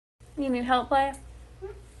You need help, Leia?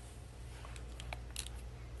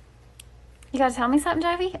 You gotta tell me something,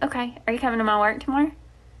 Jovi? Okay. Are you coming to my work tomorrow?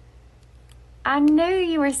 I knew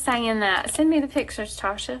you were saying that. Send me the pictures,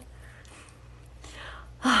 Tasha.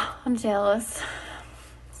 Oh, I'm jealous.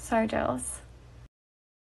 So jealous.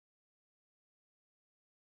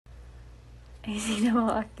 Easy to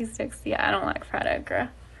Milwaukee sticks. Yeah, I don't like fried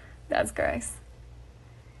okra. That's gross.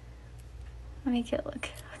 Let me get a look.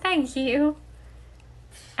 Thank you.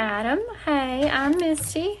 Adam, hey, I'm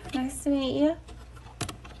Misty. Nice to meet you.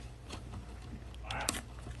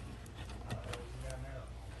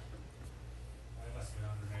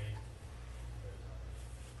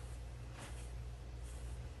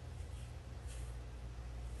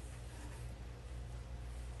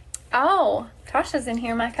 Oh, Tasha's in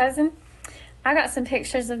here, my cousin. I got some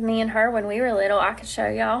pictures of me and her when we were little. I could show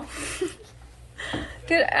y'all.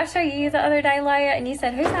 Did I show you the other day, Leia? And you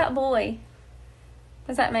said, who's that boy?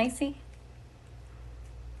 Was that Macy?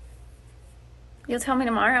 You'll tell me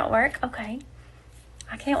tomorrow at work? Okay.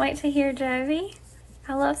 I can't wait to hear Jovi.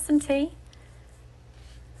 I love some tea.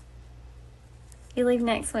 You leave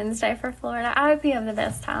next Wednesday for Florida. I hope you have the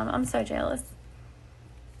best time. I'm so jealous.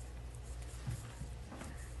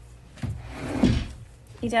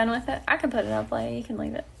 You done with it? I can put it up later. You can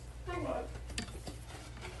leave it.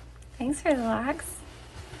 Thanks for the likes.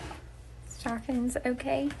 Stocking's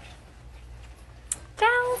okay.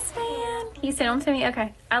 Dallas fan. You sent them to me?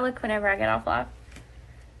 Okay. I look whenever I get off live.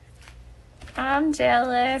 I'm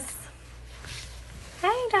jealous.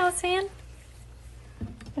 Hey, Dallas fan. You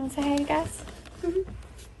want to say hey, guys? Mm-hmm.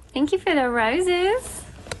 Thank you for the roses.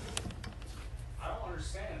 I don't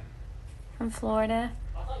understand. From Florida.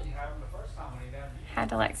 I thought you had them the first time when you down here. Had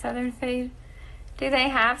to like Southern food. Do they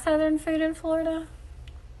have Southern food in Florida?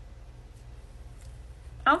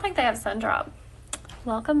 I don't think they have Sundrop.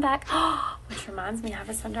 Welcome back. Which reminds me, I have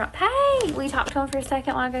a Sundrop. Hey, we talked to him for a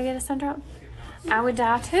second while I go get a Sundrop. I would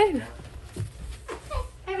die too.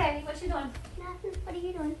 Hey, baby, what you doing? Nothing. What are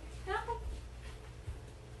you doing? Nothing.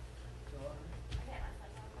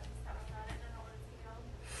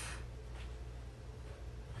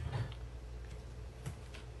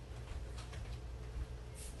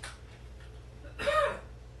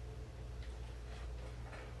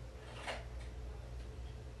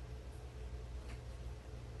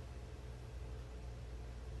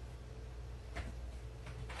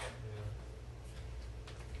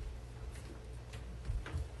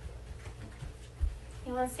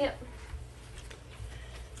 You want to see it?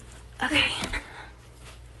 Okay.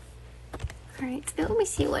 Alright, let me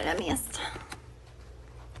see what I missed.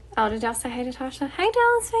 Oh, did y'all say hey to Tasha? Hey,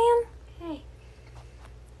 Dallas fan. Hey.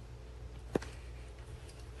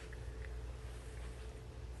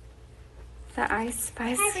 The Ice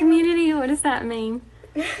Spice community? What does that mean?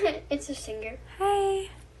 It's a singer. Hey.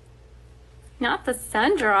 Not the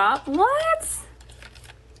Sundrop. What?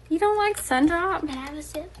 You don't like Sundrop? Can I have a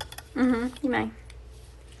sip? Mm-hmm. You may.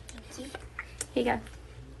 Thank you. Here you go.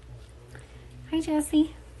 Hi,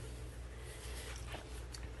 Jessie.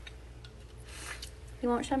 You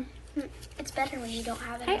want some? It's better when you don't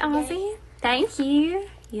have it. Hey, every day. Ozzy. Thank you.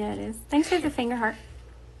 Yeah, it is. Thanks for the finger heart.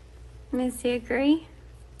 Missy, agree?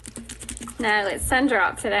 No, it's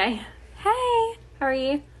Sundrop today. Hey, how are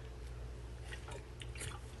you?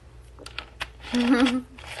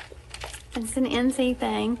 It's an NC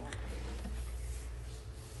thing.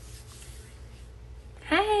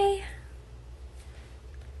 Hey.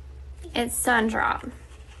 It's Sundrop.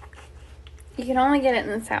 You can only get it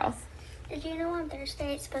in the South. Did you know on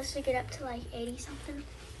Thursday it's supposed to get up to like 80 something?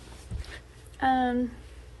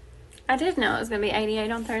 I did know it was going to be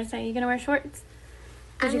 88 on Thursday. You going to wear shorts?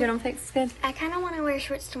 Did you get them fixed good? I kind of want to wear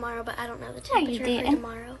shorts tomorrow, but I don't know the No, you temperature for didn't.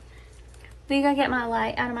 tomorrow. Will you go get my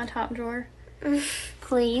light out of my top drawer?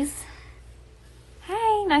 Please.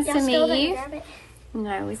 Hey, nice Y'all to still meet didn't you. grab it?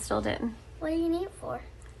 No, we still didn't. What do you need it for?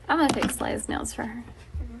 I'm going to fix Leia's nails for her.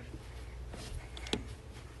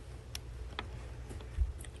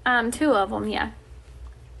 Two of them, yeah.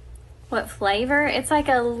 What flavor? It's like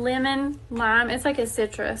a lemon, lime. It's like a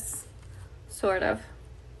citrus, sort of.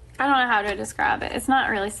 I don't know how to describe it. It's not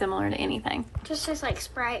really similar to anything. Just tastes like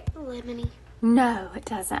Sprite, lemony. No, it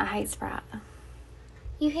doesn't. I hate Sprite.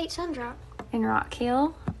 You hate Sundrop. In Rock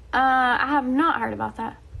Hill? I have not heard about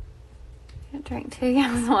that. I drank 2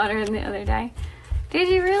 gallons of water the other day. Did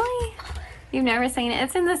you really? You've never seen it?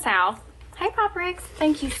 It's in the South. Hey, Pop Rex.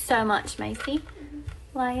 Thank you so much, Macy.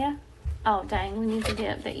 Leia. Oh, dang. We need the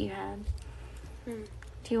dip that you had. Do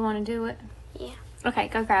you want to do it? Yeah. Okay,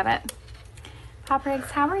 go grab it. Pop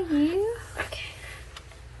Rex, how are you? Okay.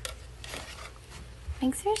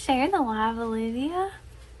 Thanks for sharing the live, Olivia.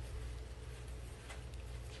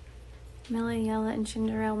 Mellow yellow and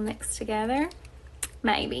ginger ale mixed together.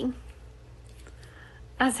 Maybe.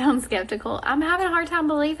 I sound skeptical. I'm having a hard time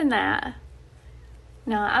believing that.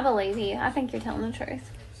 No, I believe you. I think you're telling the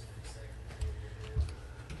truth.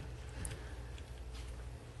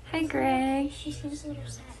 Hey, Greg. She seems a little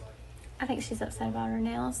sad. I think she's upset about her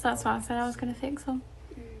nails. That's why I said I was going to fix them.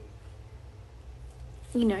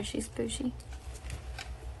 You know she's bushy.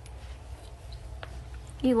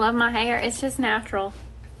 You love my hair. It's just natural.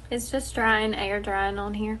 It's just drying, air drying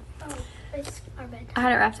on here. Oh, it's our bed. I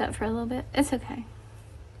had it wrapped up for a little bit. It's okay.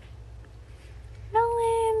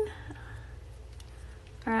 Nolan.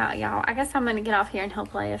 Alright, y'all. I guess I'm going to get off here and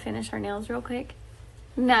help Leia finish her nails real quick.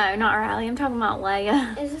 No, not Riley. I'm talking about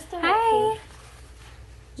Leia. Is this the Hey. right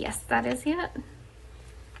key? Yes, that is it.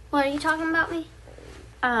 What are you talking about me?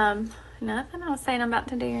 Nothing. I was saying I'm about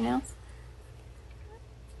to do your nails.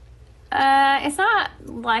 It's not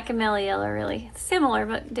like a mellow yellow, really. It's similar,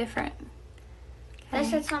 but different. I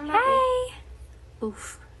said something about me. Hey!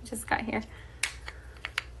 Oof. Just got here.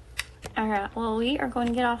 Alright, well, we are going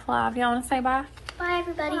to get off live. Y'all want to say bye? Bye,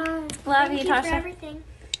 everybody. Love Thank you, you Tasha. for everything.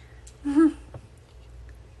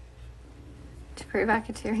 To prove I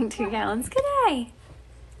could drink 2 gallons. Good day.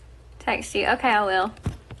 Text you. Okay, I will.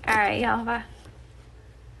 Alright, y'all. Bye.